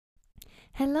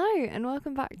Hello and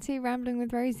welcome back to Rambling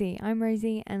with Rosie. I'm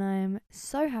Rosie and I'm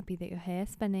so happy that you're here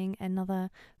spending another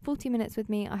 40 minutes with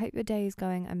me. I hope your day is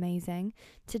going amazing.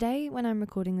 Today, when I'm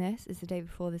recording this, is the day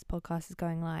before this podcast is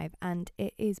going live, and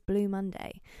it is Blue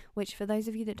Monday, which for those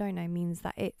of you that don't know means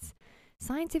that it's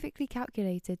scientifically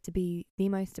calculated to be the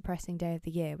most depressing day of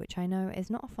the year, which I know is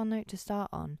not a fun note to start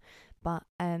on, but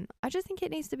I just think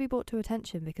it needs to be brought to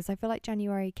attention because I feel like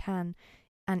January can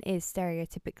and is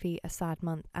stereotypically a sad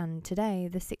month, and today,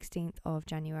 the 16th of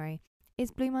January,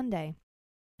 is Blue Monday.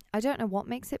 I don't know what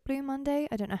makes it Blue Monday,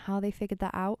 I don't know how they figured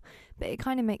that out, but it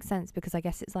kind of makes sense because I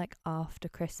guess it's like after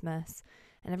Christmas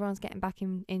and everyone's getting back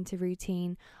into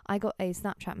routine. I got a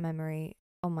Snapchat memory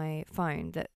on my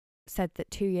phone that said that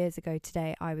 2 years ago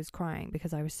today I was crying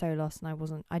because I was so lost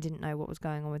and I didn't know what was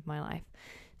going on with my life.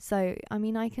 So, I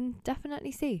mean, I can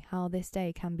definitely see how this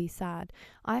day can be sad.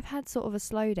 I've had sort of a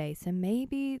slow day, so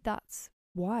maybe that's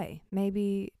why.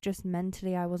 Maybe just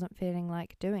mentally I wasn't feeling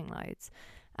like doing loads.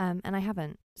 And I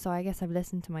haven't. So I guess I've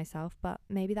listened to myself, but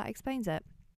maybe that explains it.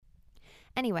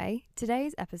 Anyway,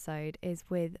 today's episode is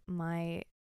with my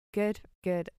good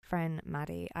friend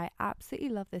Maddie. I absolutely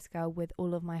love this girl with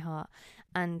all of my heart,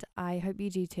 and I hope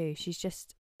you do too. She's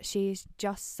just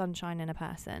sunshine in a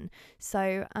person.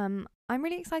 So I'm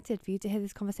really excited for you to hear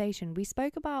this conversation. We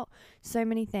spoke about so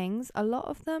many things, a lot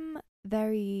of them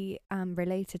very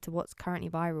related to what's currently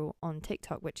viral on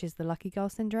TikTok, which is the lucky girl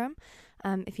syndrome.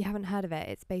 If you haven't heard of it,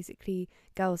 it's basically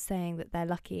girls saying that they're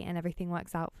lucky and everything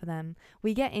works out for them.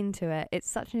 We get into it. It's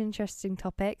such an interesting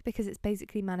topic because it's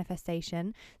basically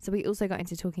manifestation. So we also got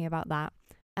into talking about that.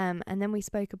 And then we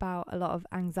spoke about a lot of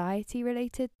anxiety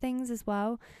related things as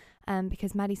well.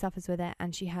 Because Maddie suffers with it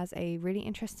and she has a really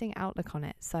interesting outlook on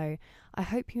it. So I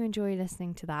hope you enjoy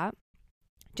listening to that.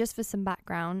 Just for some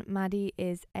background, Maddie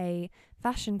is a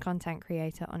fashion content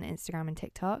creator on Instagram and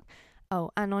TikTok. Oh,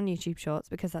 and on YouTube Shorts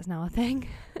because that's now a thing.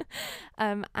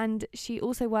 And she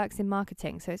also works in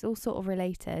marketing, so it's all sort of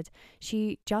related.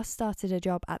 She just started a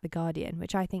job at The Guardian,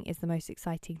 which I think is the most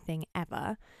exciting thing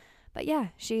ever. But yeah,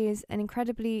 she is an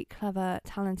incredibly clever,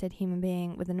 talented human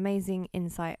being with an amazing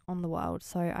insight on the world.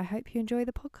 So I hope you enjoy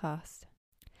the podcast.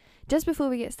 Just before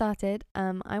we get started,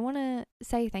 I want to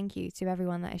say thank you to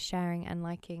everyone that is sharing and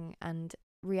liking and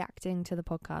reacting to the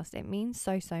podcast. It means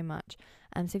so much.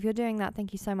 So if you're doing that,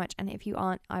 thank you so much. And if you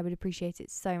aren't, I would appreciate it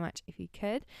so much if you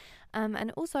could.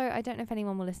 And also, I don't know if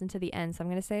anyone will listen to the end, so I'm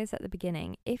going to say this at the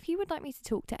beginning. If you would like me to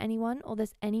talk to anyone, or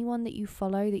there's anyone that you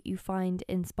follow that you find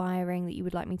inspiring that you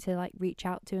would like me to reach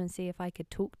out to and see if I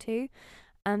could talk to,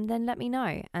 then let me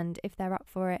know. And if they're up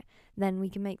for it, then we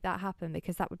can make that happen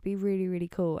because that would be really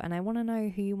cool. And I want to know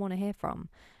who you want to hear from.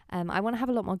 I want to have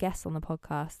a lot more guests on the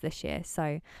podcast this year,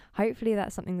 so hopefully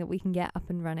that's something that we can get up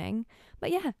and running.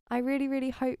 But yeah, I really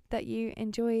hope that you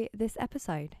enjoy this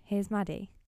episode. Here's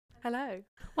Maddie. Hello.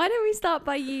 Why don't we start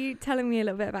by you telling me a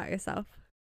little bit about yourself?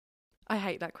 I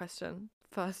hate that question,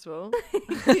 first of all.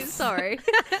 Sorry.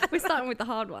 We're starting with the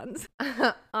hard ones.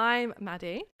 I'm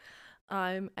Maddie.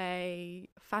 I'm a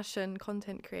fashion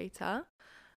content creator.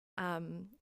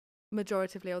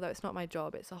 Majoritively, although it's not my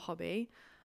job, it's a hobby.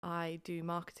 I do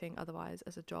marketing otherwise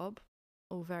as a job,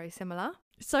 all very similar.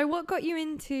 So what got you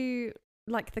into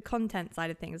the content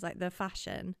side of things, like the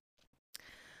fashion?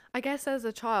 I guess as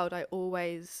a child, I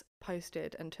always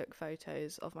posted and took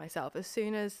photos of myself. As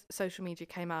soon as social media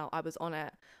came out, I was on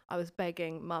it. I was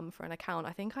begging mum for an account.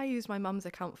 I think I used my mum's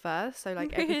account first. So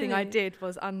everything I did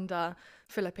was under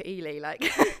Philippa ELEY.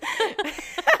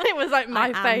 It was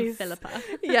my face. Philippa.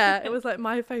 Yeah, it was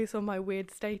my face on my weird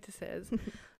statuses.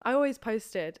 I always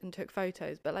posted and took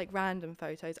photos, but random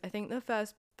photos. I think the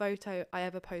first photo I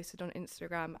ever posted on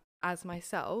Instagram as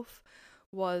myself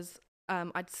was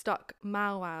I'd stuck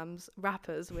Malwam's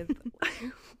wrappers with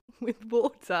with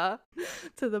water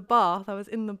to the bath. I was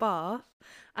in the bath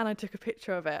and I took a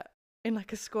picture of it in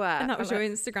a square. And that was your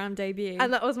Instagram debut.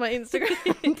 And that was my Instagram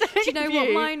debut. Do you know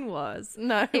what mine was?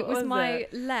 No, it was my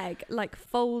leg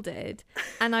folded,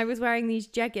 and I was wearing these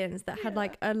jeggings that had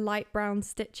a light brown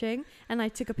stitching, and I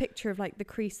took a picture of the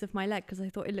crease of my leg because I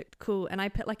thought it looked cool, and I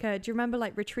put do you remember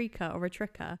Retrika or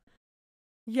Retrika?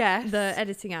 Yes. The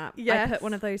editing app. Yes. I put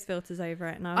one of those filters over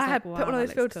it, and I was had wow, put one of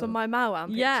those filters cool. on my Malwam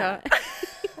picture. Yeah.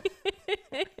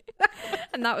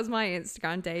 And that was my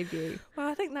Instagram debut. Well,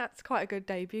 I think that's quite a good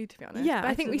debut, to be honest. Yeah,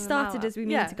 I think we started as we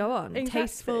mean to go on. Exactly.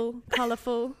 Tasteful,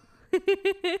 colourful.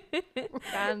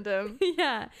 Random.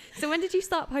 Yeah. So when did you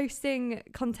start posting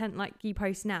content like you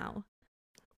post now?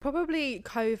 Probably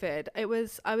COVID. I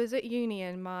was at uni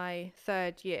in my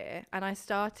third year and I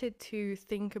started to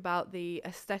think about the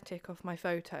aesthetic of my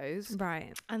photos.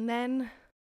 Right. And then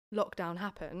lockdown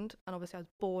happened and obviously I was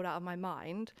bored out of my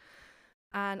mind.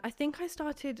 And I think I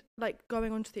started like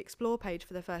going onto the explore page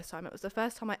for the first time. It was the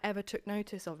first time I ever took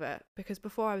notice of it, because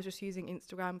before I was just using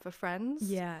Instagram for friends.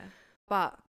 Yeah.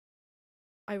 But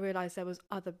I realised there was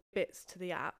other bits to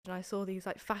the app, and I saw these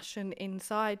like fashion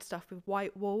inside stuff with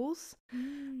white walls.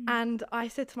 And I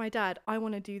said to my dad, I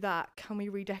want to do that. Can we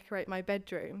redecorate my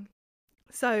bedroom?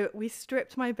 So we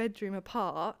stripped my bedroom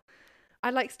apart. I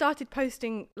like started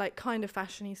posting like kind of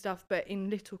fashiony stuff, but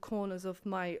in little corners of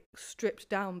my stripped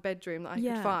down bedroom that I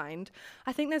could find.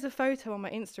 I think there's a photo on my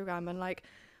Instagram, and like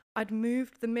I'd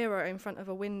moved the mirror in front of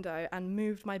a window and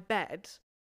moved my bed,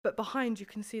 but behind you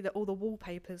can see that all the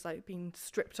wallpaper's like been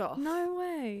stripped off. No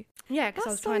way. Yeah, because I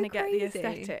was That's so trying to get the crazy.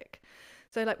 aesthetic.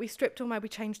 So like we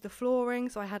changed the flooring,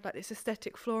 so I had like this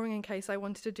aesthetic flooring in case I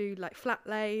wanted to do like flat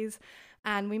lays,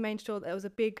 and we made sure that there was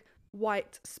a big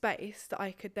white space that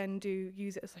I could then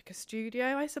use it as like a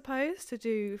studio, I suppose, to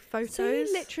do photos. So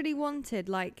you literally wanted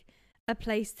like a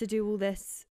place to do all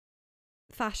this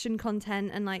fashion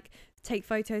content and like take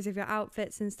photos of your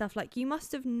outfits and stuff. Like you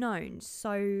must have known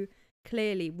so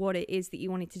clearly what it is that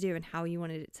you wanted to do and how you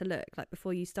wanted it to look, like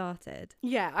before you started.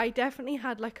 Yeah, I definitely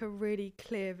had like a really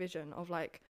clear vision of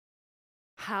like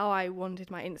how I wanted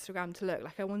my Instagram to look.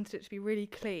 Like I wanted it to be really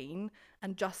clean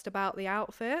and just about the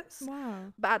outfits. Wow.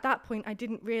 But at that point I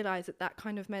didn't realise that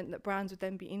kind of meant that brands would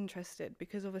then be interested,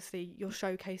 because obviously you're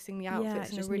showcasing the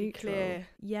outfits in a really clear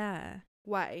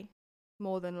way,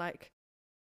 more than like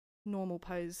normal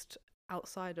posed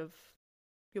outside of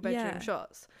your bedroom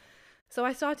shots. So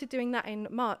I started doing that in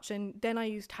March, and then I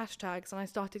used hashtags and I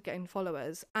started getting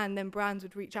followers, and then brands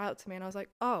would reach out to me and I was like,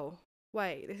 oh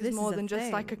wait, this is more than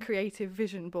just like a creative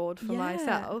vision board for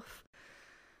myself.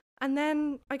 And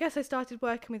then I guess I started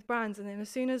working with brands, and then as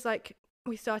soon as like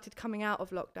we started coming out of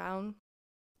lockdown,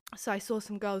 so I saw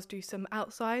some girls do some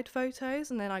outside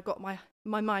photos, and then I got my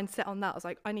mind set on that. I was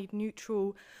like, I need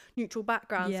neutral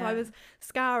background. So I was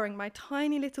scouring my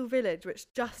tiny little village,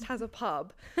 which just has a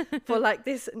pub, for like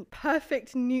this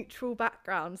perfect neutral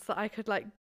background so that I could like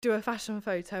do a fashion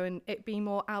photo and it be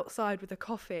more outside with a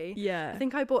coffee. I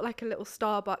think I bought like a little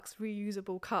Starbucks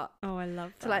reusable cup. Oh, I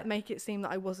love that. To like make it seem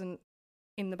that I wasn't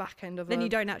in the back end of then you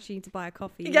don't actually need to buy a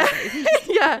coffee.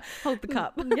 Yeah. Hold the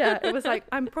cup. Yeah, it was like,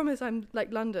 I promise I'm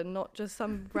like London, not just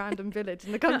some random village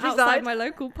in the countryside. Outside my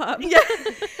local pub.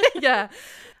 Yeah.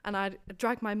 And I'd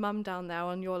drag my mum down there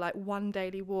on your like one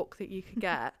daily walk that you could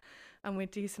get, and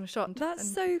we'd do some shots.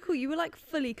 That's so cool. You were like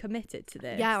fully committed to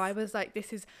this. Yeah, I was like,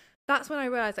 that's when I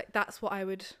realised like that's when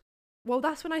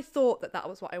I thought that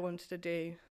was what I wanted to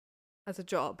do as a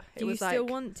job. Do you still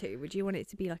want to? Would you want it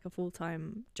to be like a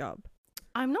full-time job?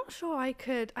 I'm not sure I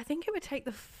could. I think it would take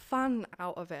the fun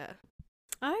out of it.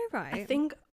 Oh, right. I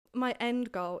think my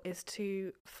end goal is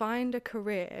to find a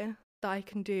career that I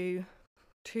can do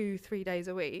 2-3 days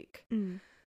a week, and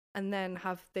then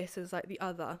have this as like the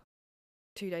other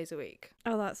 2 days a week.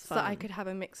 Oh, that's fun. So that I could have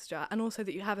a mixture, and also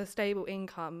that you have a stable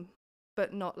income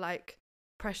but not like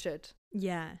pressured.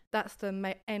 Yeah, that's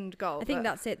the end goal. I think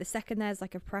that's it. The second there's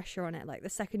like a pressure on it, like the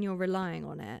second you're relying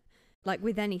on it, like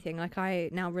with anything, like I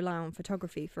now rely on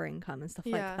photography for income and stuff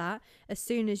like that. As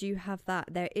soon as you have that,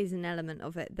 there is an element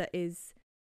of it that is,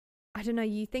 I don't know,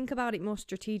 you think about it more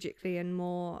strategically and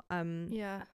more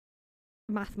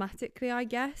mathematically, I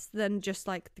guess, than just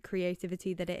like the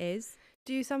creativity that it is.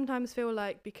 Do you sometimes feel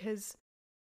like because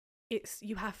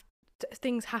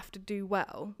things have to do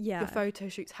well, your photo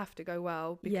shoots have to go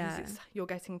well because you're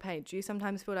getting paid? Do you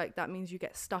sometimes feel like that means you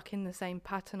get stuck in the same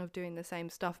pattern of doing the same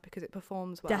stuff because it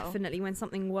performs well? Definitely, when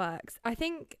something works. I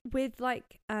think with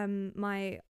like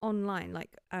my online,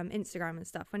 like Instagram and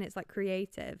stuff, when it's like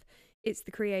creative, it's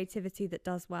the creativity that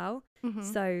does well.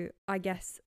 So I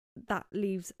guess that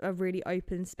leaves a really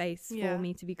open space for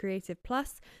me to be creative.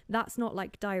 Plus, that's not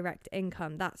like direct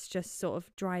income, that's just sort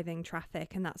of driving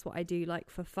traffic, and that's what I do like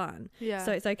for fun.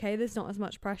 So it's okay, there's not as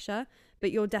much pressure.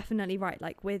 But you're definitely right,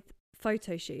 like with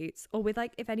photo shoots, or with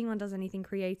like if anyone does anything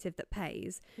creative that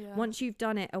pays, once you've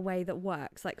done it a way that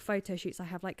works, like photo shoots, I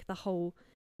have like the whole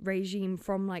regime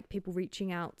from like people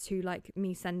reaching out to like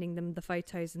me sending them the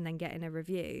photos and then getting a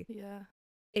review.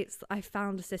 I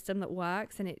found a system that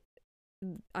works, and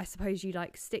I suppose you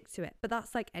like stick to it, but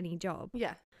that's like any job.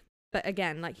 But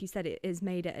again, like you said, it has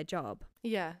made it a job.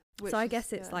 So I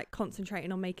guess it's like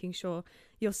concentrating on making sure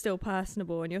you're still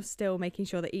personable, and you're still making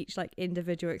sure that each like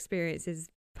individual experience is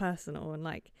personal and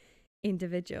like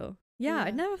individual.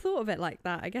 I'd never thought of it like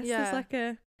that. I guess there's like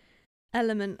a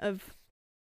element of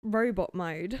robot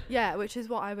mode. Which is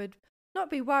what I would not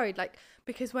be worried, like,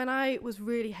 because when I was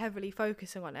really heavily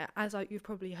focusing on it, as you've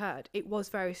probably heard, it was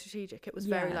very strategic. It was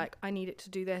very like, I need it to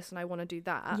do this and I want to do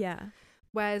that.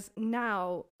 Whereas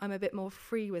now I'm a bit more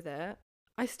free with it.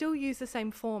 I still use the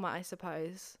same format, I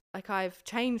suppose. Like I've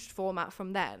changed format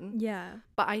from then, Yeah.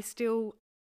 but I still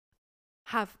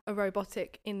have a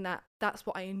robotic in that that's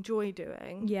what I enjoy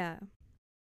doing. Yeah.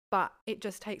 But it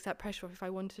just takes that pressure off if I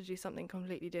wanted to do something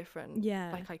completely different.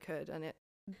 Yeah. Like I could, and it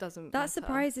doesn't That matter.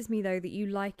 surprises me though, that you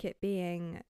like it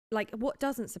being like, what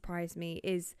doesn't surprise me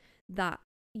is that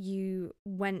you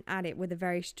went at it with a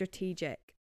very strategic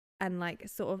and like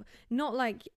sort of, not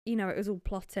like, you know, it was all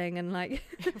plotting and like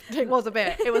It was a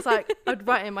bit. It was like I'd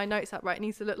write in my notes up, right, it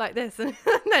needs to look like this, and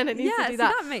then it needs to do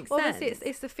that. that makes Obviously, sense.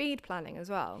 it's the feed planning as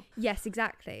well. Yes,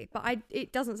 exactly. But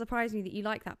it doesn't surprise me that you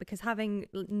like that, because having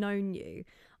known you,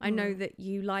 I know that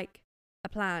you like a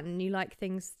plan and you like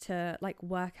things to like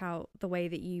work out the way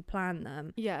that you plan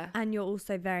them. Yeah. And you're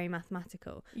also very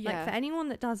mathematical. Like, Yeah. for anyone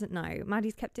that doesn't know,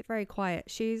 Maddie's kept it very quiet.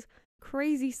 She's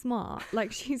crazy smart.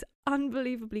 Like, she's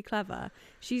unbelievably clever.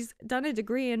 She's done a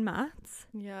degree in maths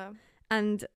Yeah.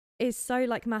 and is so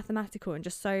like mathematical, and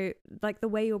just so like the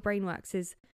way your brain works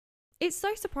is, it's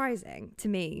so surprising to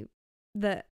me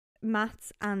that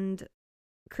maths and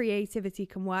creativity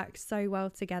can work so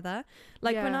well together.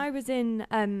 Like when I was in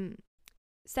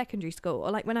secondary school,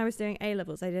 or like when I was doing A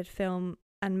levels, I did film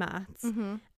and maths,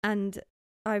 and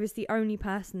I was the only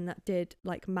person that did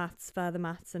like maths, further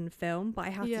maths and film, but I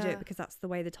had to do it because that's the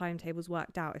way the timetables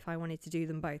worked out. If I wanted to do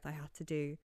them both, I had to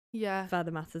do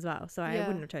further maths as well, so I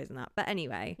wouldn't have chosen that. But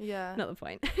anyway, not the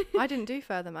point. I didn't do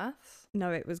further maths.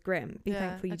 No, it was grim. Be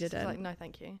thankful you didn't. Was like, no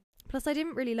thank you. Plus I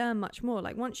didn't really learn much more.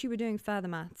 Like once you were doing further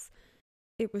maths,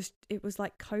 it was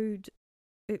like code.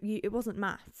 It wasn't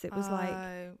maths. It was like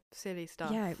silly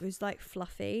stuff. Yeah, it was like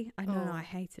fluffy. I don't know. I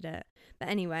hated it. But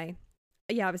anyway,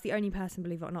 yeah, I was the only person,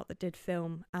 believe it or not, that did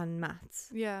film and maths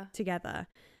together.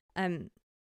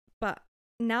 But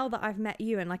now that I've met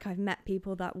you and like I've met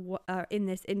people that are in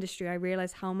this industry, I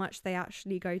realise how much they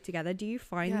actually go together. Do you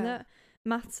find that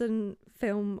maths and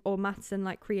film, or maths and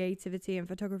like creativity and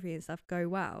photography and stuff, go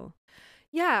well?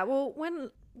 Yeah, well, when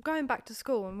going back to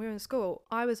school, when we were in school,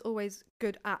 I was always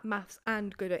good at maths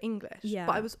and good at English. Yeah.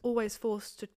 But I was always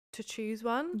forced to choose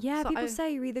one. Yeah, so people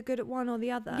say you're either good at one or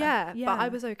the other. Yeah, but I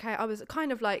was okay. I was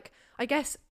kind of like, I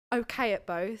guess, okay at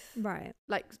both. Right.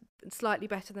 Like slightly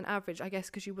better than average, I guess,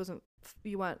 because you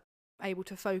weren't able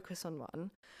to focus on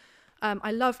one.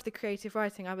 I loved the creative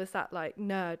writing. I was that like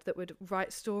nerd that would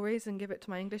write stories and give it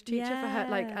to my English teacher for her,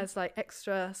 like as like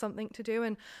extra something to do.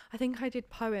 And I think I did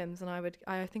poems, and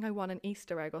I think I won an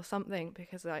Easter egg or something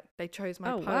because like they chose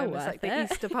my poem as like the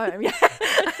Easter poem. Yeah.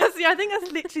 See, I think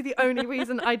that's literally the only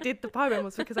reason I did the poem,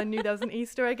 was because I knew there was an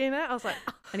Easter egg in it. I was like,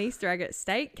 an Easter egg at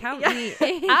stake, count me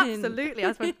in. Absolutely.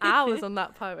 I spent hours on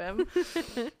that poem.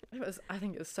 I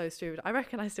think it was so stupid. I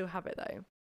reckon I still have it though.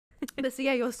 But so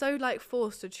yeah, you're so like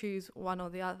forced to choose one or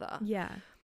the other. Yeah.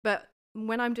 But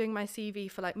when I'm doing my CV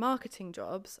for like marketing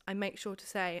jobs, I make sure to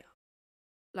say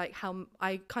like how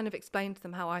I kind of explain to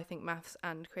them how I think maths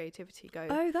and creativity go.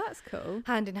 Oh, that's cool.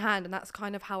 Hand in hand, and that's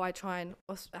kind of how I try and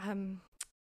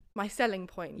my selling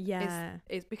point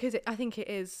is because I think it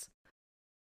is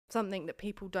something that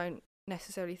people don't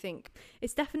necessarily think.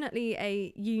 It's definitely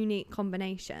a unique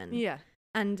combination. Yeah.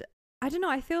 And I don't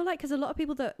know, I feel like, because a lot of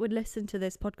people that would listen to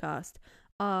this podcast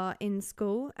are in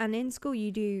school, and in school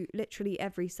you do literally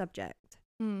every subject.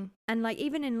 And like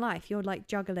even in life you're like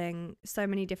juggling so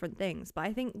many different things, but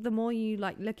I think the more you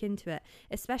like look into it,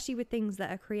 especially with things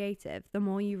that are creative, the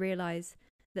more you realize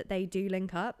that they do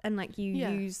link up, and like you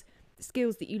use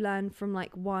skills that you learn from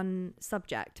like one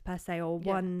subject per se, or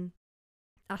one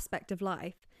aspect of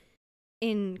life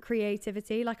in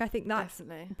creativity. Like I think that's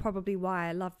probably why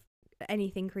I love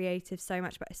anything creative so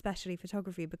much, but especially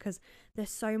photography, because there's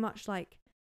so much like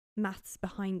maths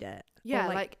behind it. Yeah,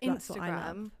 like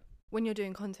Instagram, when you're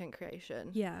doing content creation.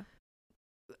 Yeah.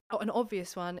 An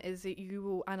obvious one is that you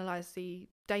will analyze the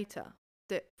data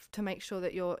that to make sure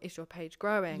that is your page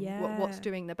growing, what's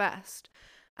doing the best.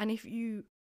 And if you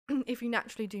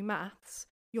naturally do maths,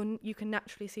 you can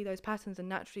naturally see those patterns, and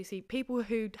naturally see people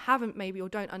who haven't maybe or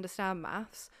don't understand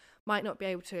maths might not be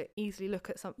able to easily look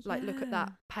at look at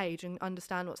that page and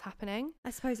understand what's happening. I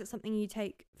suppose it's something you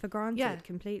take for granted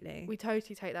completely. We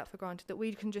totally take that for granted, that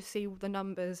we can just see the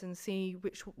numbers and see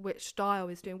which style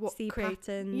is doing what,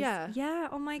 patterns. Yeah,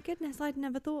 oh my goodness, I'd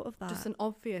never thought of that. Just an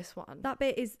obvious one. That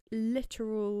bit is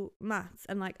literal maths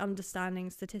and like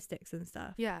understanding statistics and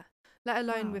stuff. Yeah, let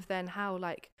alone with then how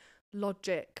like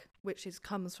logic, which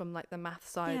comes from like the math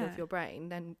side of your brain,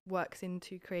 then works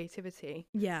into creativity.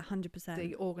 Yeah, 100%.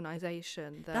 The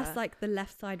organisation. That's like the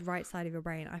left side, right side of your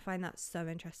brain. I find that so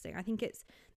interesting. I think it's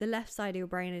the left side of your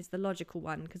brain is the logical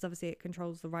one, because obviously it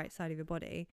controls the right side of your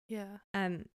body. Yeah.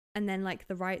 and then like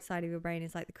the right side of your brain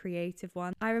is like the creative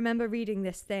one. I remember reading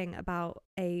this thing about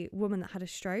a woman that had a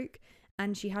stroke,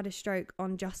 and she had a stroke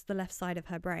on just the left side of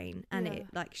her brain, and it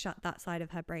like shut that side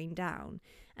of her brain down.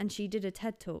 And she did a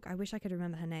TED talk. I wish I could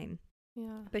remember her name.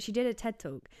 Yeah. But she did a TED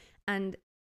talk, and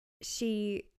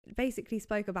she basically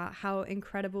spoke about how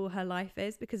incredible her life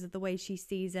is because of the way she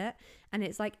sees it. And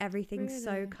it's like everything's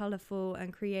so colourful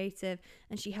and creative,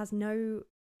 and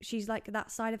she's like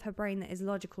that side of her brain that is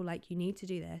logical, like you need to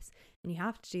do this and you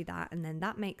have to do that, and then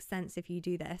that makes sense if you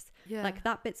do this. Like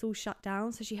that bit's all shut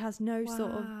down, so she has no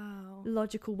sort of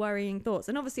logical worrying thoughts.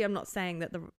 And obviously I'm not saying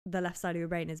that the left side of your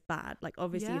brain is bad, like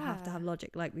obviously you have to have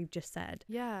logic, like we've just said.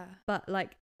 But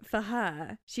like for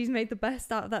her, she's made the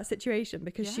best out of that situation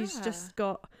because she's just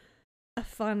got a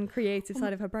fun creative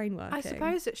side of her brain working. I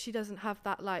suppose that she doesn't have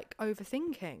that like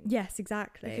overthinking. Yes,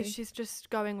 exactly. Because she's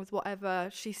just going with whatever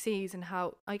she sees, and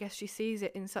how I guess she sees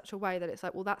it in such a way that it's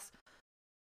like, well, that's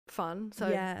fun, so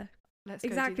let's go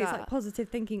do that. It's like positive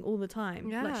thinking all the time.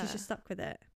 Like she's just stuck with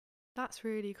it. That's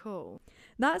really cool.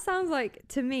 That sounds like,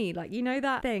 to me, like, you know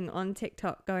that thing on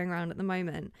TikTok going around at the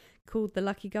moment called the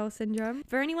lucky girl syndrome?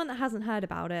 For anyone that hasn't heard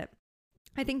about it,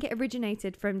 I think it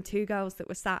originated from two girls that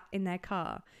were sat in their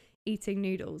car eating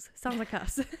noodles. Sounds like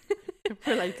us.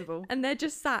 Relatable. And they're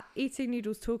just sat eating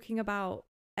noodles, talking about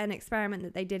an experiment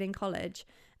that they did in college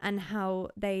and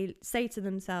how they say to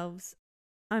themselves,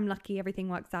 I'm lucky, everything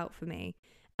works out for me.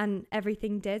 And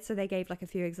everything did. So they gave like a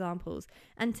few examples.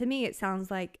 And to me, it sounds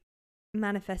like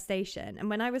manifestation. And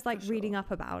when I was like reading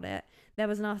up about it, there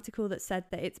was an article that said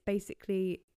that it's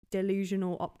basically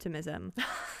delusional optimism.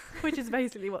 Which is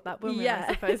basically what that woman,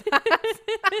 I suppose,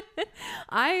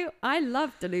 has. I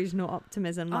love delusional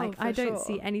optimism. Like, I don't sure.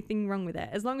 see anything wrong with it.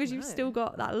 As long as you've still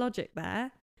got that logic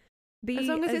there. As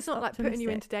long as it's not like putting you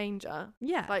into danger.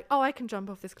 Yeah. Like, oh, I can jump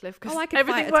off this cliff because can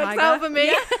everything works out for me.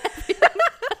 Yeah.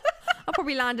 I'll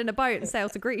probably land in a boat and sail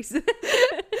to Greece.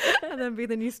 And then be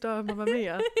the new star of Mamma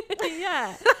Mia.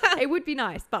 Yeah. It would be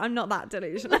nice, but I'm not that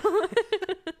delusional.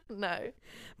 No.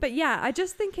 But yeah, I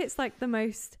just think it's like the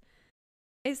most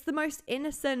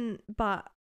innocent but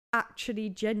actually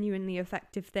genuinely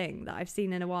effective thing that I've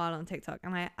seen in a while on TikTok,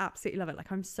 and I absolutely love it.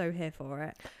 Like, I'm so here for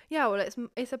it. Yeah, well,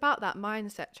 it's about that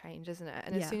mindset change, isn't it?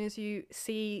 And as soon as you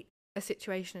see a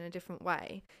situation in a different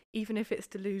way, even if it's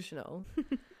delusional,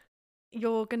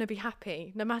 you're going to be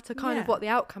happy no matter kind of what the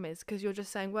outcome is, because you're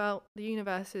just saying, well, the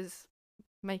universe is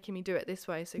making me do it this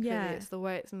way, so clearly it's the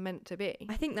way it's meant to be.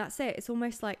 I think that's it. It's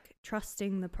almost like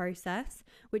trusting the process,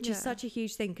 which is such a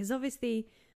huge thing, because obviously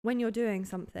when you're doing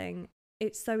something,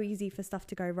 it's so easy for stuff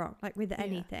to go wrong, like with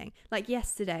anything. Like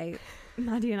yesterday,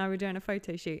 Maddie and I were doing a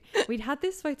photo shoot. We'd had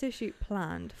this photo shoot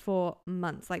planned for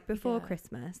months, like before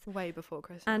Christmas. Way before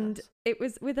Christmas. And it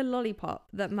was with a lollipop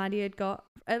that Maddie had got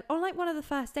on like one of the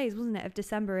first days, wasn't it, of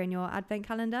December in your advent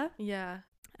calendar? Yeah.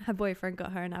 Her boyfriend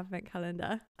got her an advent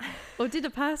calendar. Or did a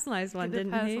personalised one,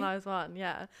 didn't he? Did a personalised one,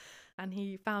 yeah. And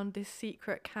he found this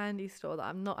secret candy store that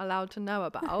I'm not allowed to know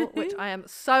about, which I am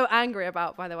so angry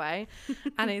about, by the way.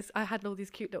 And I had all these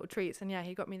cute little treats, and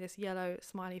he got me this yellow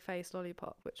smiley face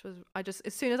lollipop, which was,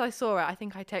 as soon as I saw it, I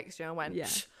think I texted you and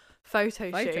went,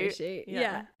 photo shoot.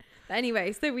 Yeah. But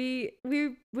anyway, so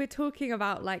we're talking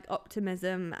about like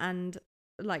optimism and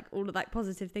like all of like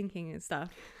positive thinking and stuff.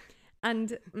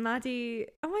 And Maddie,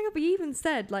 oh my God, we even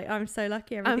said, like, I'm so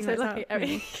lucky, everything works out for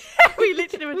me. We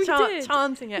literally were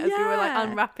chanting it as we were, like,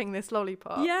 unwrapping this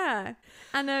lollipop. Yeah.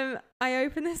 And I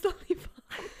opened this lollipop.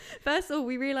 First of all,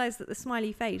 we realised that the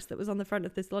smiley face that was on the front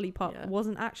of this lollipop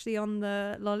wasn't actually on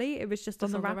the lolly. It was just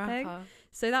on the wrapping.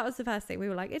 So that was the first thing. We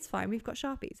were like, it's fine. We've got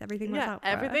Sharpies. Everything works out for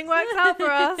us. Everything works out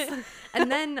for us.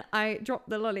 And then I dropped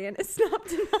the lolly and it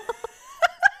snapped in half.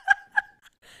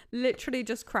 Literally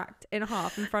just cracked in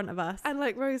half in front of us. And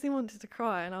like Rosie wanted to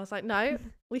cry, and I was like, no,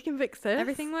 we can fix this.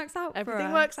 Everything works out for us.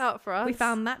 Everything works out for us. We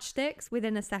found matchsticks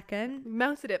within a second.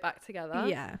 Melted it back together.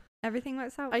 Yeah. Everything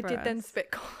works out for us. I did then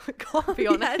spit coffee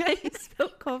on it. They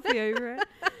spilled coffee over it.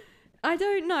 I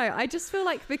don't know. I just feel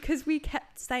like because we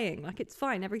kept saying, like, it's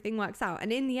fine, everything works out.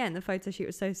 And in the end, the photo shoot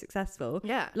was so successful.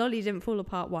 Yeah. Lolly didn't fall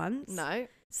apart once. No.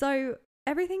 So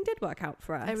everything did work out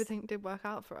for us. Everything did work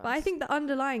out for us. But I think the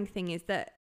underlying thing is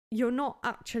that you're not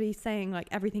actually saying like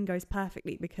everything goes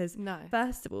perfectly, because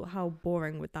first of all, how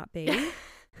boring would that be?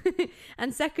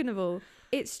 And second of all,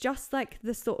 it's just like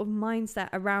the sort of mindset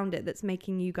around it that's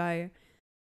making you go,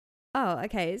 oh,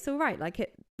 okay, it's all right.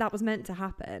 Like that was meant to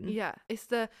happen. Yeah. It's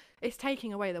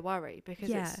taking away the worry, because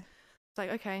it's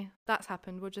like, okay, that's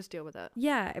happened, we'll just deal with it.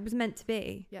 Yeah, it was meant to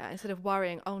be. Yeah, instead of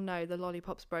worrying, oh no, the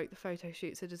lollipops broke, the photo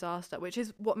shoot's a disaster, which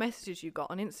is what messages you got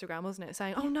on Instagram, wasn't it?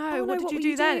 Saying, oh no, what did you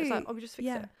do then? It's like, oh, we just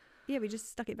fixed it. Yeah, we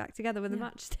just stuck it back together with a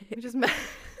matchstick. We just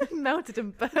melted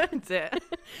and burned it.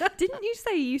 Didn't you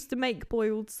say you used to make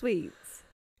boiled sweets?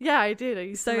 Yeah, I did. I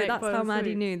used to make that's how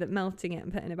Maddie sweets. knew that melting it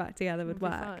and putting it back together would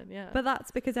work. Fine, yeah. But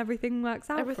that's because everything works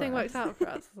out Everything for us. works out for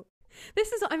us.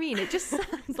 This is what I mean. It just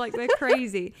sounds like we're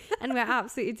crazy and we're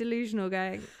absolutely delusional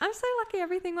going, I'm so lucky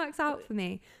everything works out for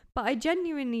me. But I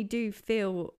genuinely do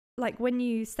feel like when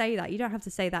you say that, you don't have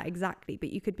to say that exactly,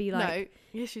 but you could be like...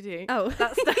 No, yes you do. Oh.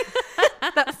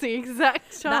 That's the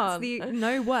exact chance. That's the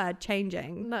no word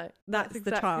changing. No, that's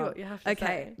exactly the chant. what you have to okay,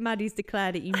 say. Maddie's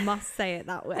declared it. You must say it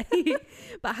that way.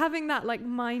 But having that like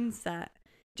mindset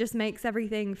just makes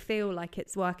everything feel like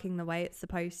it's working the way it's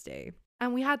supposed to.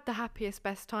 And we had the happiest,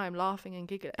 best time laughing and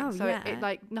giggling. Oh, so yeah. it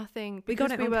like nothing. We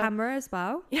got it on camera as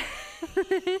well.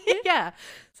 Yeah.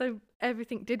 So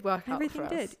everything did work out for us.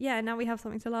 Everything did. Yeah. Now we have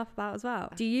something to laugh about as well.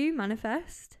 Do you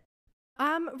manifest?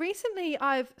 Recently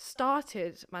I've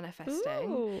started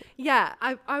manifesting. Ooh. Yeah,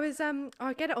 I was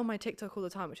I get it on my TikTok all the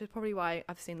time, which is probably why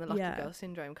I've seen the Lucky Girl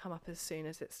syndrome come up as soon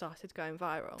as it started going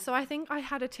viral. So I think I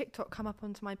had a TikTok come up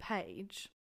onto my page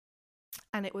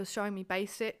and it was showing me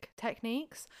basic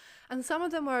techniques, and some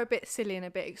of them were a bit silly and a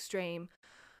bit extreme.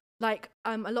 Like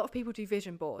a lot of people do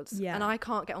vision boards, and I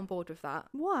can't get on board with that.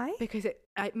 Why? Because it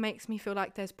makes me feel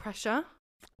like there's pressure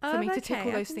for me to tick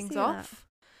all those things off.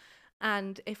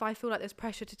 And if I feel like there's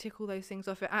pressure to tick all those things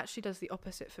off, it actually does the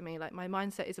opposite for me. Like my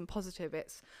mindset isn't positive.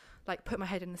 It's like put my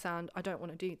head in the sand. I don't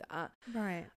want to do that.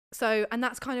 Right. So, and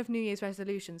that's kind of New Year's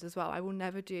resolutions as well. I will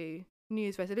never do New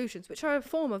Year's resolutions, which are a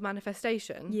form of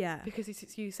manifestation. Yeah. Because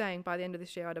it's you saying by the end of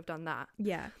this year, I'd have done that.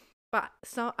 Yeah. But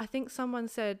so I think someone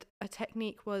said a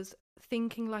technique was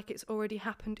thinking like it's already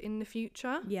happened in the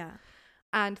future. Yeah.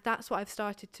 And that's what I've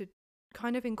started to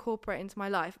kind of incorporate into my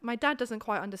life. My dad doesn't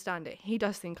quite understand it. He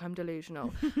does think I'm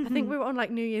delusional. I think we were on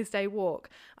like New Year's Day walk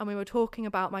and we were talking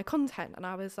about my content, and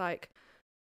I was like,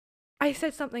 I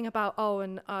said something about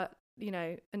you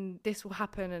know, and this will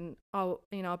happen, and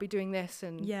I'll be doing this,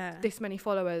 and this many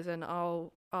followers, and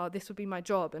this would be my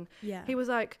job. And he was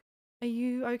like, are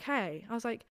you okay? I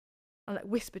like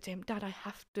whispered to him, Dad, I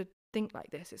have to think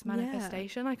like this. It's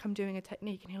manifestation. Like I'm doing a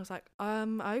technique. And he was like,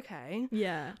 okay.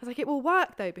 Yeah. I was like, it will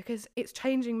work though, because it's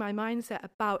changing my mindset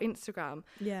about Instagram.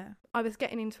 Yeah. I was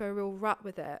getting into a real rut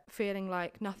with it, feeling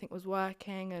like nothing was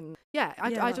working. And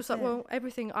I just like, well,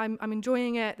 everything, I'm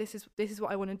enjoying it. This is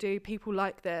what I want to do. People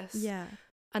like this. Yeah.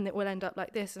 And it will end up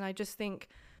like this. And I just think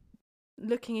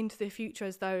looking into the future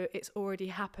as though it's already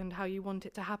happened how you want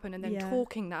it to happen, and then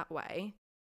talking that way,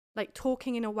 like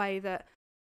talking in a way that,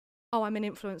 oh, I'm an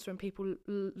influencer and people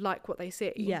like what they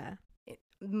see. Yeah.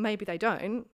 Maybe they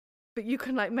don't, but you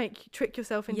can like trick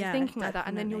yourself into thinking like that,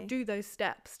 and then you'll do those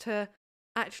steps to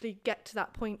actually get to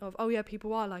that point of, oh yeah,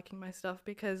 people are liking my stuff,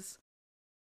 because,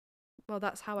 well,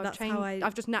 that's how I've changed.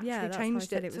 I've just naturally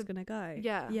changed it. It was going to go.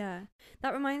 Yeah. Yeah.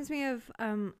 That reminds me of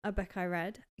a book I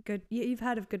read. You've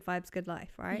heard of Good Vibes, Good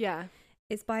Life, right? Yeah.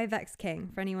 It's by Vex King,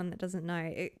 for anyone that doesn't know.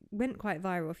 It went quite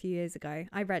viral a few years ago.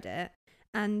 I read it,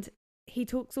 and he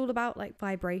talks all about like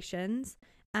vibrations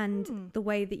and the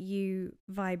way that you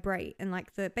vibrate, and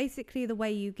like basically the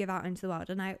way you give out into the world.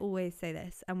 And I always say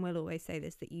this, and will always say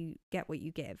this, that you get what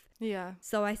you give. Yeah.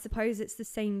 So I suppose it's the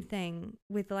same thing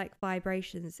with like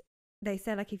vibrations. They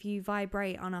say like if you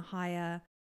vibrate on a higher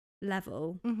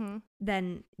level,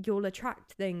 then you'll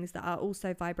attract things that are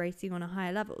also vibrating on a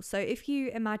higher level. So if you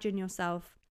imagine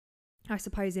yourself, I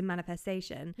suppose, in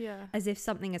manifestation, as if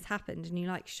something has happened, and you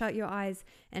like shut your eyes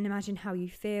and imagine how you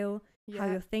feel, how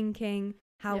you're thinking,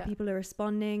 how people are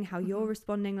responding, how you're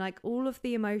responding, like all of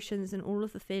the emotions and all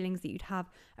of the feelings that you'd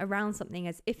have around something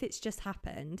as if it's just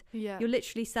happened. You're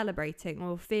literally celebrating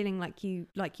or feeling like you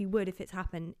would if it's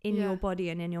happened in your body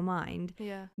and in your mind.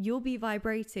 You'll be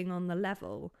vibrating on the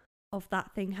level of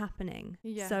that thing happening,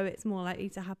 so it's more likely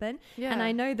to happen. And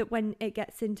I know that when it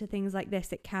gets into things like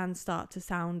this, it can start to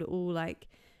sound all like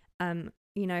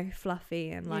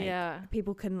fluffy, and like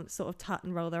people can sort of tut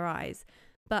and roll their eyes,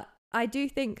 but I do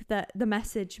think that the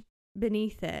message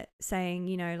beneath it saying,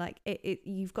 like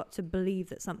you've got to believe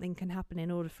that something can happen in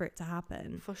order for it to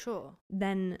happen, for sure,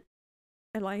 then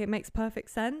like it makes perfect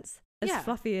sense. As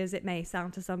fluffy as it may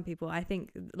sound to some people, I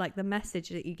think like the message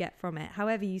that you get from it,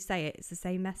 however you say it, it's the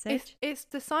same message. It's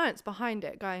the science behind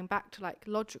it, going back to like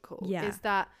logical, is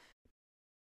that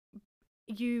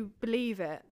you believe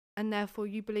it, and therefore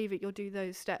you believe it, you'll do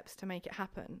those steps to make it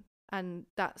happen. And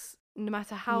that's no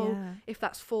matter how, if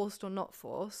that's forced or not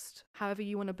forced, however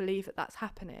you want to believe that that's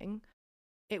happening,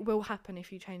 it will happen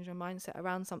if you change your mindset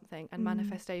around something. And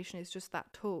manifestation is just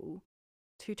that tool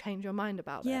to change your mind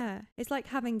about it. Yeah, it's like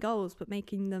having goals but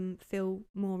making them feel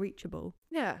more reachable.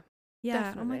 Yeah,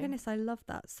 Yeah. Oh my goodness, I love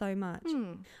that so much.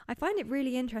 I find it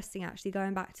really interesting, actually,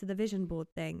 going back to the vision board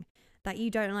thing, that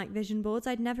you don't like vision boards.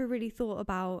 I'd never really thought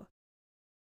about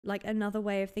like another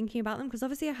way of thinking about them, because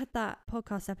obviously I had that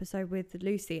podcast episode with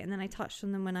Lucy, and then I touched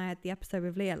on them when I had the episode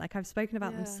with Leah. Like, I've spoken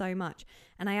about them so much,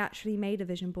 and I actually made a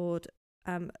vision board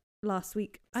last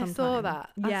week sometime. I saw that.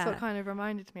 That's what kind of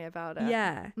reminded me about it.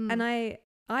 And I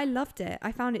loved it.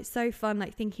 I found it so fun,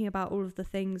 like thinking about all of the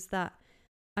things that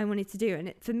I wanted to do,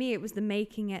 and for me it was the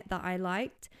making it that I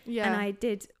liked. And I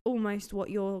did almost what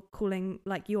you're calling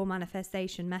like your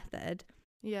manifestation method.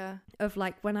 Of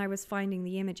like, when I was finding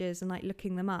the images and like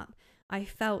looking them up, I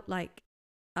felt like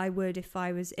I would if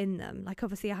I was in them. Like,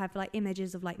 obviously I have like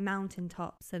images of like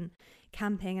mountaintops and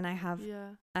camping, and I have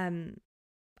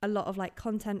a lot of like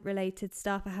content related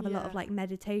stuff. I have a lot of like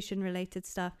meditation related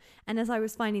stuff, and as I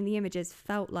was finding the images,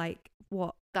 felt like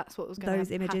that's what was going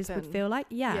those images happen. would feel like.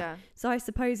 So I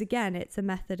suppose again it's a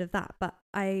method of that, but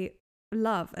I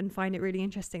love and find it really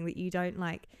interesting that you don't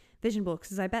like vision boards,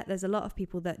 because I bet there's a lot of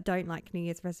people that don't like New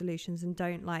Year's resolutions and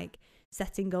don't like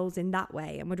setting goals in that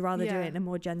way, and would rather do it in a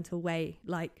more gentle way,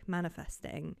 like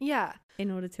manifesting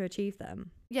in order to achieve them.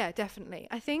 Definitely.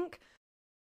 I think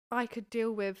I could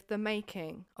deal with the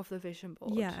making of the vision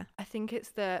board. I think it's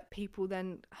the people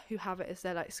then who have it as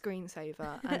their like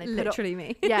screensaver, and they literally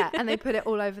me. And they put it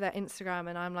all over their Instagram,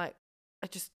 and I'm like, I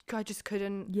just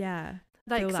couldn't.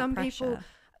 Like, some people,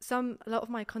 a lot of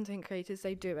my content creators,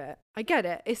 they do it. I get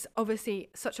it. It's obviously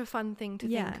such a fun thing to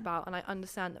think about, and I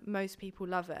understand that most people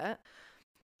love it.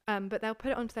 But they'll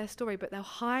put it onto their story, but they'll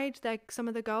hide some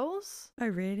of the goals. Oh,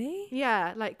 really?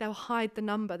 Yeah, like they'll hide the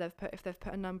number if they've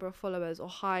put a number of followers, or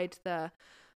hide the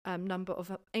number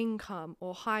of income,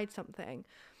 or hide something.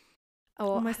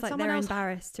 Or almost like they're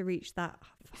embarrassed to reach that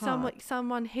hard.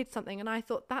 Someone hid something, and I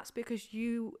thought that's because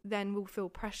you then will feel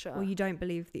pressure. Or you don't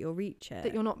believe that you'll reach it.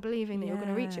 That you're not believing that you're going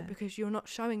to reach it, because you're not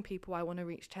showing people, I want to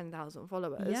reach 10,000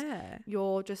 followers.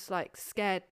 You're just like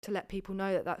scared to let people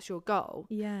know that that's your goal.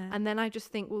 And then I just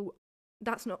think, well,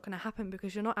 that's not going to happen,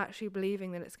 because you're not actually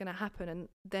believing that it's going to happen, and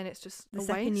then it's just the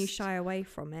second you shy away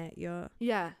from it, you're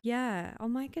oh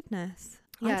my goodness.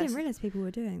 I didn't realise people were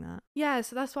doing that.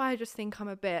 So that's why I just think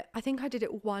I think I did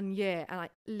it 1 year, and I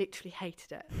literally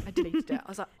hated it. I deleted it. I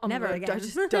was like, oh never my God, again. I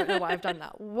just don't know why I've done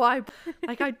that. Why?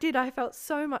 Like, I felt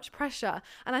so much pressure,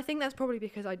 and I think that's probably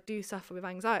because I do suffer with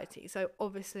anxiety. So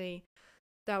obviously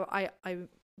there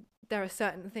are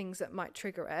certain things that might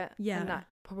trigger it, and that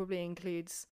probably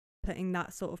includes putting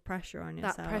that sort of pressure on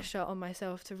yourself. That pressure on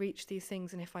myself to reach these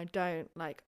things, and if I don't,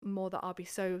 like, more that I'll be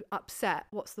so upset.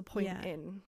 What's the point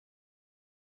in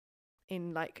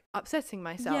like upsetting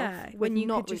myself when you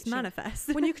could just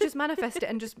manifest when you could just manifest it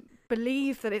and just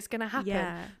believe that it's going to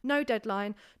happen. No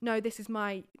deadline, no, this is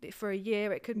for a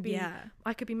year, it could be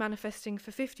I could be manifesting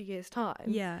for 50 years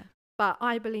time, but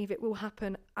I believe it will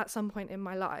happen at some point in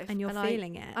my life, and you're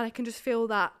feeling it, and I can just feel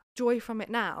that joy from it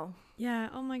now.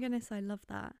 Oh my goodness, I love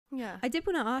that. I did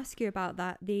want to ask you about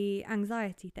that, the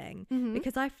anxiety thing,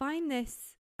 because I find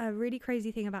this a really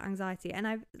crazy thing about anxiety, and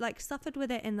I've like suffered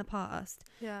with it in the past,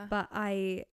 but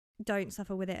I don't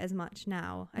suffer with it as much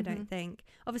now. I don't think.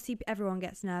 Obviously everyone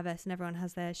gets nervous and everyone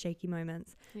has their shaky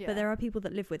moments, but there are people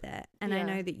that live with it, and I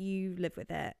know that you live with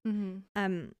it.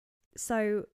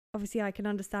 So obviously I can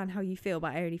understand how you feel,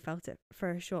 but I only felt it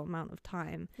for a short amount of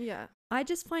time. I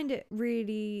just find it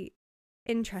really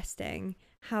interesting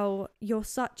how you're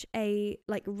such a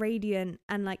like radiant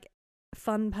and like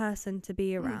fun person to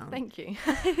be around. Thank you.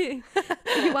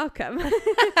 You're welcome.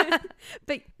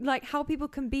 But like how people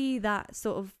can be that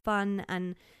sort of fun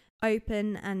and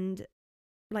open and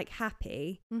like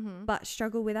happy, but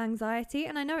struggle with anxiety.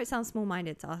 And I know it sounds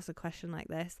small-minded to ask a question like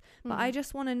this, but I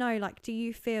just want to know, like, do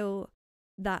you feel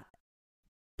that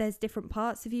there's different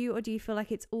parts of you, or do you feel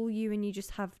like it's all you and you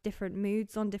just have different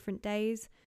moods on different days?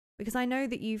 Because I know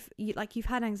that you've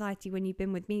had anxiety when you've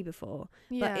been with me before,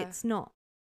 but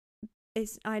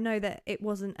I know that it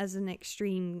wasn't as an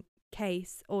extreme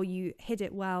case, or you hid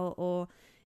it well, or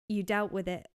you dealt with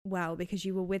it well because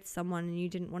you were with someone and you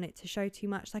didn't want it to show too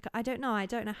much. Like, I don't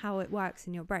know how it works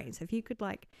in your brain. So if you could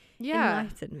like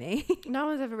enlighten me. No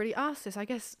one's ever really asked this, I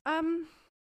guess.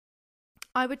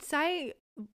 I would say,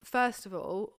 first of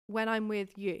all, when I'm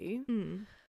with you,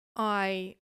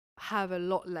 I have a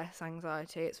lot less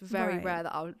anxiety. It's very rare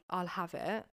that I'll have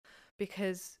it,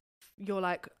 because you're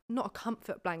like not a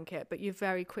comfort blanket, but you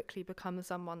very quickly become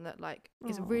someone that like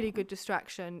is a really good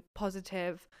distraction,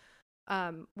 positive.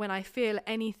 When I feel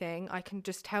anything, I can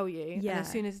just tell you, and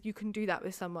as soon as you can do that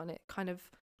with someone, it kind of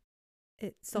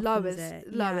it softens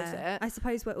lowers it. I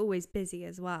suppose we're always busy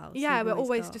as well. Yeah, we're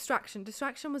always distraction.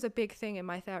 Distraction was a big thing in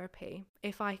my therapy.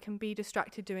 If I can be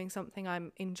distracted doing something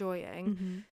I'm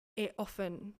enjoying, it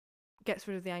often gets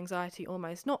rid of the anxiety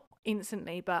almost, not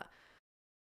instantly, but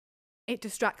it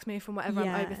distracts me from whatever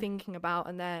I'm overthinking about,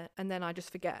 and then I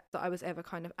just forget that I was ever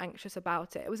kind of anxious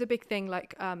about it. It was a big thing,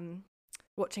 like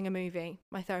watching a movie.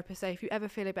 My therapist say, if you ever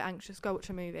feel a bit anxious, go watch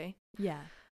a movie. Yeah.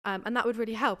 And that would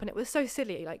really help. And it was so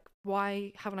silly, like,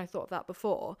 why haven't I thought of that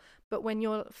before? But when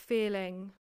you're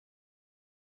feeling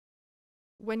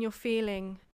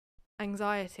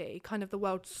anxiety, kind of the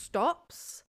world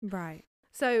stops. Right.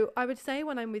 So I would say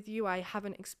when I'm with you, I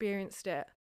haven't experienced it.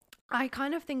 I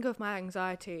kind of think of my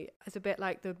anxiety as a bit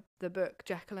like the book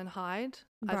Jekyll and Hyde.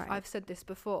 I've said this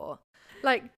before.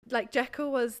 Like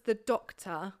Jekyll was the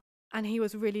doctor, and he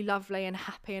was really lovely and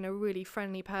happy and a really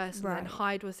friendly person. Right. And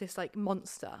Hyde was this like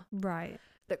monster. Right.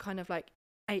 That kind of like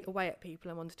ate away at people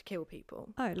and wanted to kill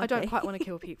people. Oh, lovely. I don't quite want to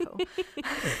kill people.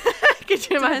 Could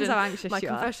you imagine how anxious my you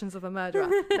confessions of a murderer?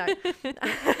 No.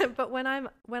 But when I'm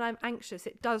anxious,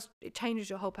 it changes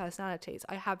your whole personalities.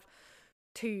 I have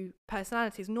 2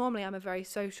 personalities. Normally I'm a very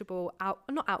sociable,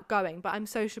 not outgoing, but I'm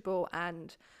sociable,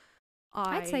 and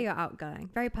I'd say you're outgoing,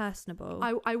 very personable.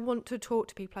 I want to talk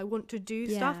to people. I want to do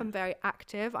stuff. I'm very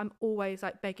active. I'm always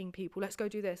like begging people, let's go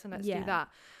do this and let's do that.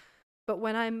 But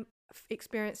when I'm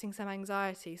experiencing some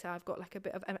anxiety, so I've got like a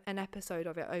bit of an episode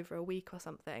of it over a week or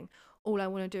something, all I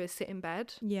want to do is sit in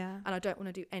bed. Yeah. And I don't want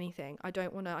to do anything. I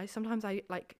don't want to, sometimes I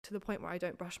like to the point where I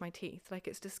don't brush my teeth. Like,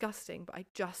 it's disgusting, but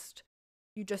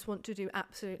you just want to do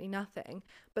absolutely nothing.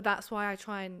 But that's why I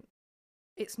try and,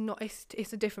 it's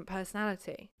a different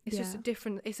personality. It's just a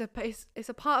different, it's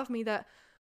a part of me that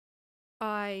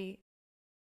I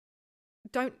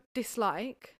don't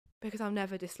dislike, because I'll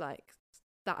never dislike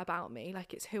that about me.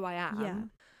 Like, it's who I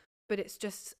am. But it's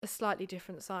just a slightly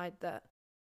different side that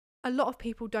a lot of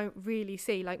people don't really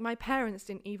see. Like, my parents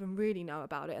didn't even really know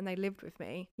about it, and they lived with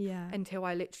me until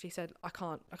I literally said, I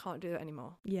can't do it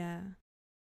anymore.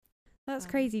 That's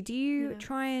crazy. Do you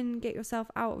try and get yourself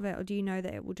out of it, or do you know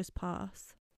that it will just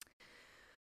pass?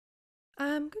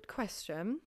 Good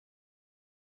question.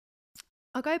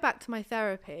 I'll go back to my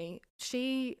therapy.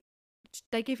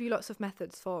 They give you lots of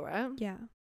methods for it. Yeah.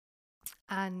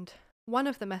 And one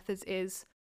of the methods is,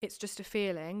 it's just a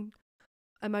feeling.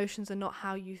 Emotions are not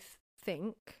how you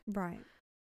think. Right.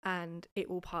 And it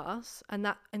will pass. And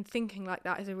thinking like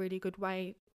that is a really good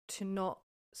way to not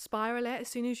spiral it. As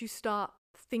soon as you start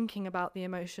thinking about the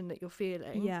emotion that you're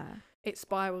feeling, it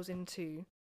spirals into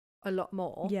a lot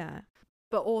more. Yeah.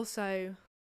 But also,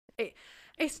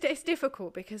 it's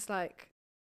difficult, because like,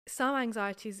 some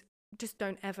anxieties just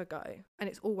don't ever go, and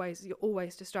you're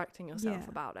always distracting yourself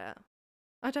about it.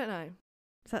 I don't know.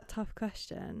 It's that tough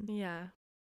question. Yeah.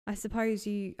 I suppose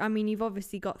you've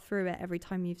obviously got through it every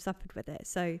time you've suffered with it,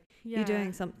 so you're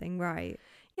doing something right.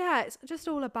 Yeah, it's just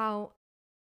all about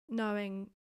knowing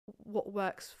what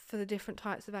works for the different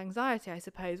types of anxiety, I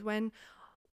suppose. When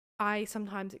I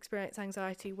sometimes experience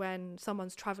anxiety when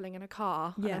someone's travelling in a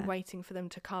car and I'm waiting for them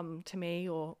to come to me,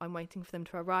 or I'm waiting for them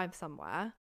to arrive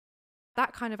somewhere.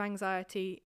 That kind of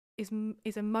anxiety is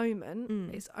a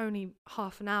moment. It's only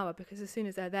half an hour, because as soon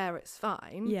as they're there, it's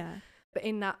fine. Yeah. But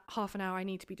in that half an hour, I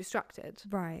need to be distracted.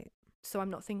 Right. So I'm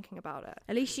not thinking about it.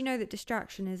 At least you know that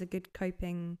distraction is a good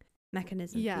coping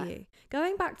mechanism for you.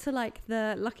 Going back to like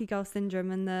the lucky girl syndrome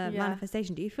and the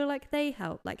manifestation, do you feel like they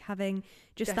help, like having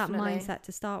just that mindset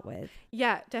to start with?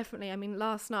 Yeah, definitely. I mean,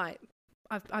 last night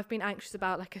I've been anxious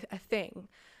about like a thing,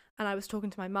 and I was talking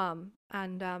to my mum,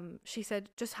 and she said,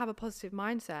 just have a positive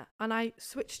mindset, and I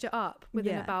switched it up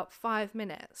within about 5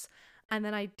 minutes, and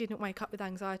then I didn't wake up with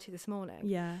anxiety this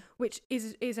morning. Which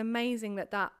is amazing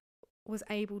that was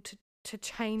able to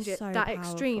change it, that powerful.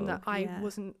 Extreme that I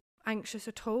wasn't anxious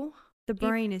at all. The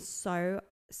brain is so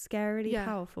scarily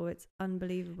powerful. It's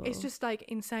unbelievable. It's just like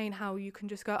insane how you can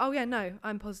just go, oh yeah, no,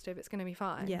 I'm positive, it's going to be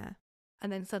fine.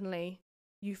 And then suddenly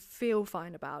you feel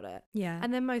fine about it.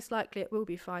 And then most likely it will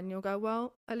be fine. You'll go,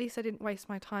 well, at least I didn't waste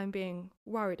my time being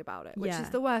worried about it, which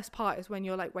is the worst part, is when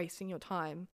you're like wasting your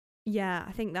time.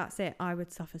 I think that's it. I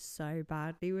would suffer so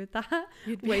badly with that.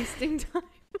 You'd wasting time.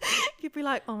 You'd be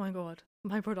like, oh my God,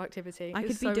 my productivity I is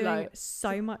could be so doing low.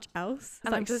 so much else.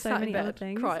 And I'm just so many other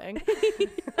things. Crying.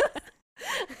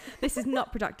 This is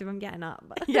not productive. I'm getting up.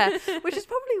 Which is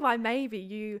probably why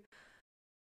maybe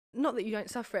not that you don't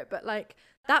suffer it, but like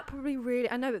that probably really,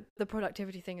 I know that the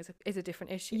productivity thing is a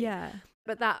different issue.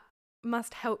 But that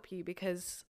must help you,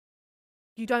 because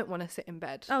you don't want to sit in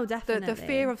bed. Oh, definitely. The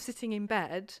fear of sitting in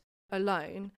bed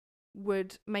alone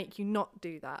would make you not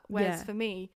do that. Whereas for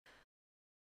me,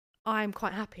 I'm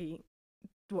quite happy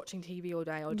watching TV all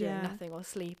day or doing nothing or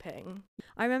sleeping.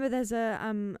 I remember there's a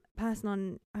person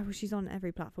on, she's on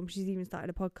every platform. She's even started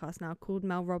a podcast now called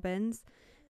Mel Robbins.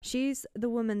 She's the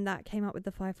woman that came up with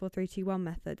the 5, 4, 3, 2, 1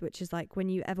 method, which is like when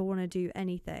you ever want to do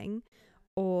anything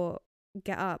or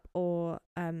get up or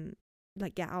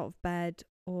like get out of bed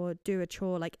or do a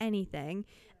chore, like anything,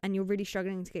 and you're really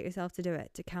struggling to get yourself to do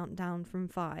it, to count down from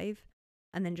 5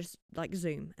 and then just like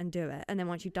zoom and do it. And then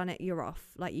once you've done it, you're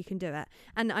off. Like you can do it.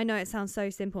 And I know it sounds so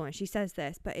simple and she says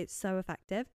this, but it's so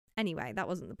effective. Anyway, that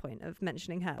wasn't the point of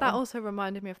mentioning her. That also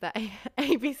reminded me of that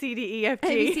A, B, C, D, E, F, G.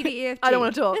 A, B, C, D, E, F, G. I don't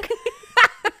want to talk.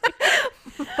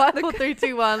 5, 4, 3,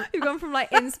 2, 1. We've gone from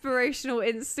like inspirational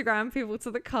Instagram people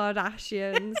to the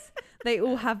Kardashians. They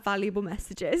all have valuable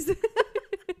messages.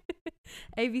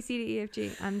 A, B, C, D, E, F,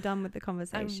 G. I'm done with the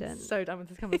conversation. I'm so done with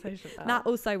this conversation now. That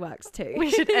also works too. We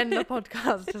should end the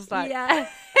podcast just like A,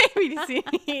 B, C,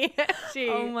 D, E, F, G.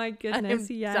 Oh my goodness,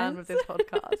 I'm done with this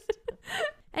podcast.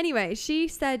 Anyway, she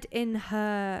said in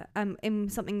her in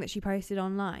something that she posted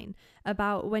online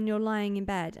about when you're lying in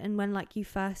bed and when like you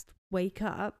first wake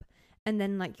up and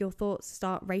then like your thoughts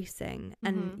start racing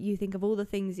and you think of all the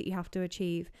things that you have to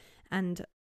achieve and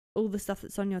all the stuff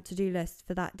that's on your to-do list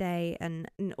for that day and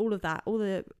all of that, all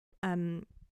the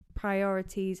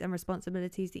priorities and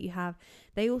responsibilities that you have,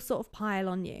 they all sort of pile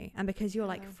on you. And because you're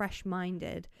like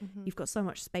fresh-minded, you've got so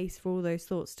much space for all those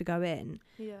thoughts to go in.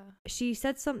 She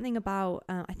said something about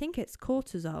I think it's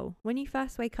cortisol. When you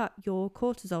first wake up, your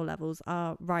cortisol levels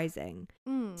are rising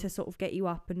to sort of get you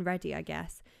up and ready, I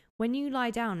guess. When you lie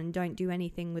down and don't do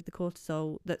anything with the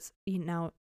cortisol that's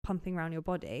now pumping around your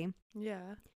body,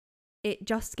 it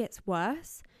just gets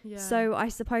worse. So I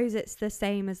suppose it's the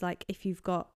same as like if you've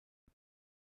got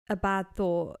a bad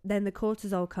thought, then the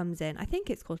cortisol comes in. I think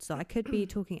it's cortisol. I could be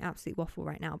talking absolute waffle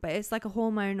right now, but it's like a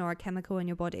hormone or a chemical in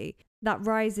your body that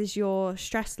rises your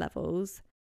stress levels.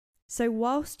 So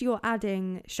whilst you're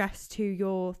adding stress to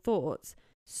your thoughts,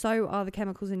 so are the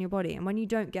chemicals in your body. And when you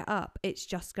don't get up, it's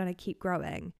just going to keep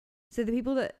growing. So the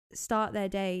people that start their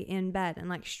day in bed and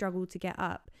like struggle to get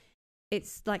up,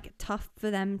 it's like tough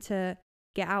for them to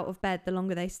get out of bed the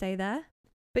longer they stay there.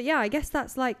 But yeah, I guess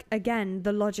that's like, again,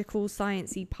 the logical,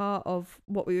 sciencey part of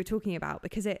what we were talking about,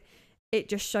 because it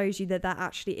just shows you that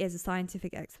actually is a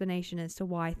scientific explanation as to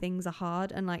why things are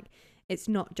hard, and like it's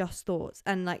not just thoughts.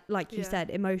 And like you said,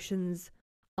 emotions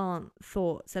aren't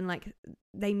thoughts, and like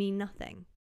they mean nothing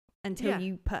until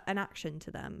you put an action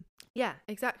to them. Yeah,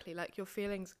 exactly. Like your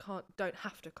feelings don't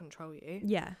have to control you.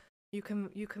 Yeah. You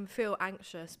can feel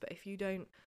anxious, but if you don't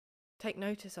take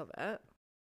notice of it,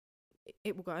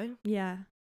 it will go. Yeah.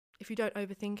 If you don't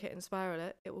overthink it and spiral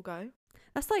it, it will go.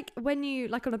 That's like when you,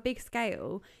 like on a big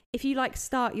scale, if you like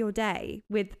start your day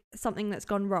with something that's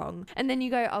gone wrong and then you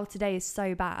go, oh, today is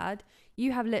so bad,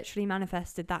 you have literally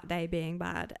manifested that day being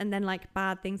bad. And then like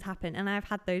bad things happen. And I've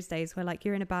had those days where like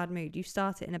you're in a bad mood, you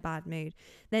start it in a bad mood,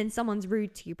 then someone's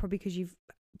rude to you probably because you've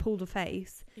pulled a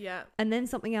face. Yeah. And then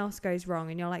something else goes wrong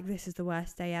and you're like, this is the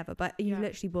worst day ever. But you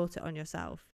literally brought it on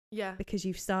yourself. Yeah. Because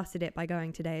you've started it by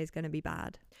going, today is going to be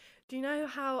bad. Do you know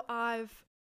how I've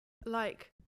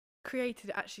like created,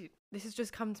 actually this has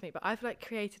just come to me, but I've like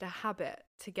created a habit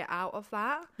to get out of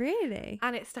that. Really?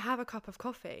 And it's to have a cup of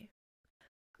coffee.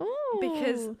 Ooh.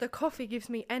 Because the coffee gives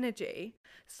me energy.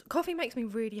 Coffee makes me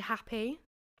really happy.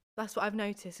 That's what I've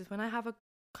noticed, is when I have a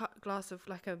glass of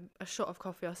like a shot of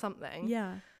coffee or something,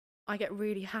 I get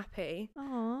really happy.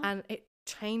 Aww. And it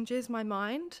changes my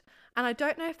mind. And I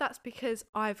don't know if that's because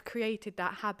I've created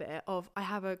that habit of I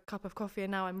have a cup of coffee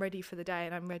and now I'm ready for the day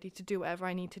and I'm ready to do whatever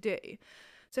I need to do.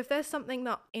 So if there's something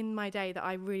that in my day that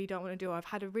I really don't want to do, I've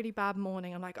had a really bad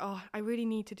morning, I'm like, oh, I really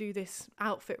need to do this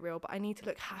outfit reel, but I need to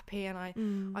look happy and I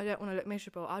don't want to look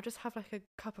miserable, I'll just have like a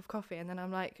cup of coffee and then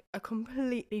I'm like a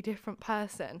completely different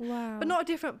person. Wow. But not a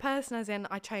different person as in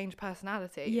I change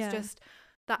personality. Yeah. It's just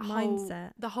that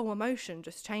mindset. The whole emotion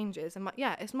just changes. And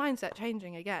it's mindset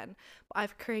changing again. But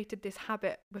I've created this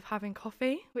habit with having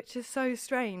coffee, which is so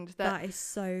strange. That is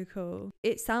so cool.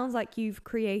 It sounds like you've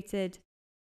created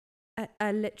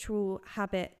a literal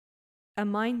habit, a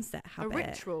mindset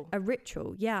habit. A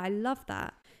ritual. Yeah, I love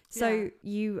that. So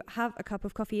you have a cup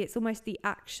of coffee. It's almost the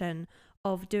action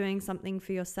of doing something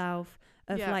for yourself,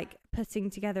 of like putting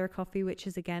together a coffee, which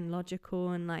is again logical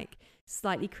and like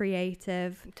slightly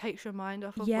creative. It takes your mind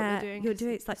off of what you're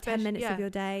doing. It's like 10 minutes of your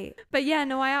day. But yeah,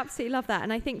 no, I absolutely love that.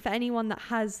 And I think for anyone that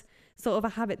has sort of a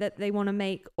habit that they want to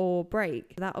make or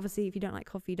break, that obviously if you don't like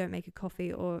coffee, don't make a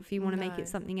coffee, or if you want to make it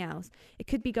something else, it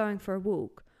could be going for a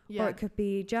walk, or it could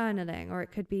be journaling, or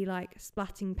it could be like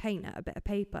splatting paint at a bit of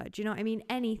paper. Do you know what I mean?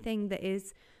 Anything that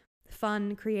is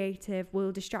fun, creative,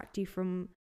 will distract you from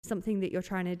something that you're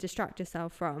trying to distract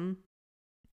yourself from,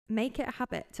 make it a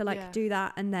habit to like Yeah. do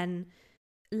that, and then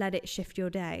let it shift your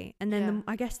day. And then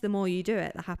I guess the more you do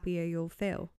it, the happier you'll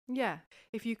feel. Yeah.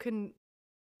 If you can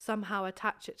somehow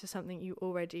attach it to something you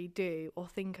already do or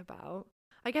think about.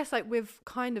 I guess like we've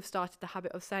kind of started the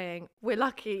habit of saying we're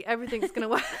lucky, everything's going to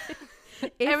work.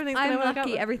 If I'm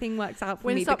lucky, everything works out for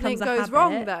me. When something becomes a goes habit.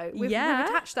 wrong though, we've Yeah.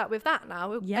 attached that with that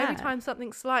now. Yeah. Every time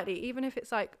something slightly, even if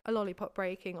it's like a lollipop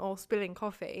breaking or spilling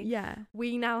coffee, Yeah.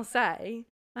 we now say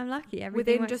I'm lucky. Everything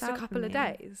within works just a out for couple of me.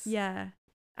 days. Yeah.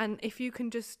 And if you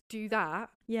can just do that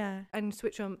Yeah. and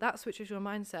switches your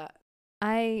mindset.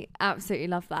 I absolutely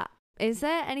love that. Is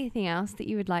there anything else that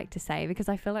you would like to say? Because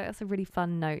I feel like that's a really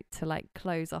fun note to like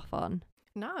close off on.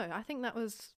 No, I think that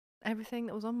was everything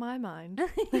that was on my mind.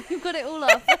 You've got it all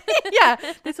off. Yeah,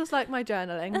 this was like my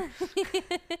journaling.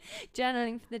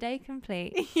 Journaling for the day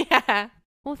complete. Yeah.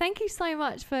 Well, thank you so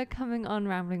much for coming on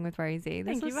Rambling with Rosie.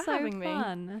 This Thank you was for so having me.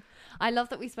 fun. I love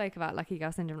that we spoke about Lucky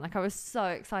Girl Syndrome. Like I was so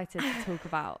excited to talk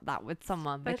about that with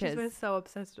someone Because because we're so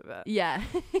obsessed with it. yeah,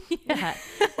 yeah,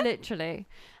 literally.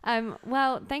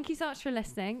 Well, thank you so much for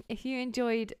listening. If you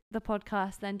enjoyed the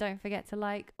podcast, then don't forget to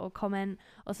like or comment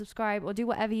or subscribe or do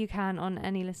whatever you can on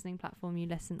any listening platform you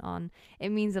listen on. It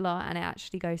means a lot and it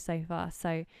actually goes so far.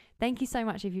 So thank you so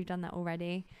much if you've done that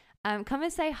already. Come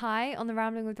and say hi on the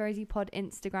Rambling with Rosie pod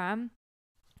Instagram.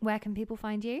 Where can people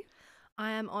find you?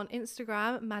 I am on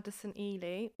Instagram, MADISON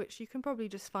ELEY, which you can probably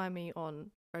just find me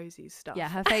on Rosie's stuff. Yeah,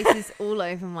 her face is all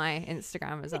over my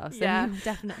Instagram as well. So Yeah. you'll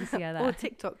definitely see her there. Or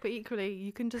TikTok, but equally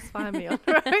you can just find me on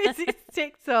Rosie's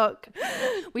TikTok.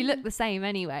 We look the same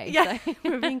anyway. Yeah, So.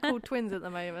 we're being called twins at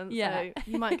the moment, Yeah. so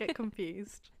you might get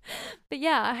confused. But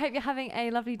yeah, I hope you're having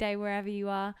a lovely day wherever you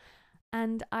are.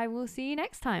 And I will see you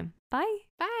next time. Bye.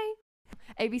 Bye.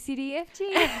 A, B, C, D, E, F, G.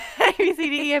 A, B, C,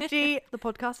 D, E, F, G. The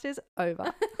podcast is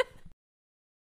over.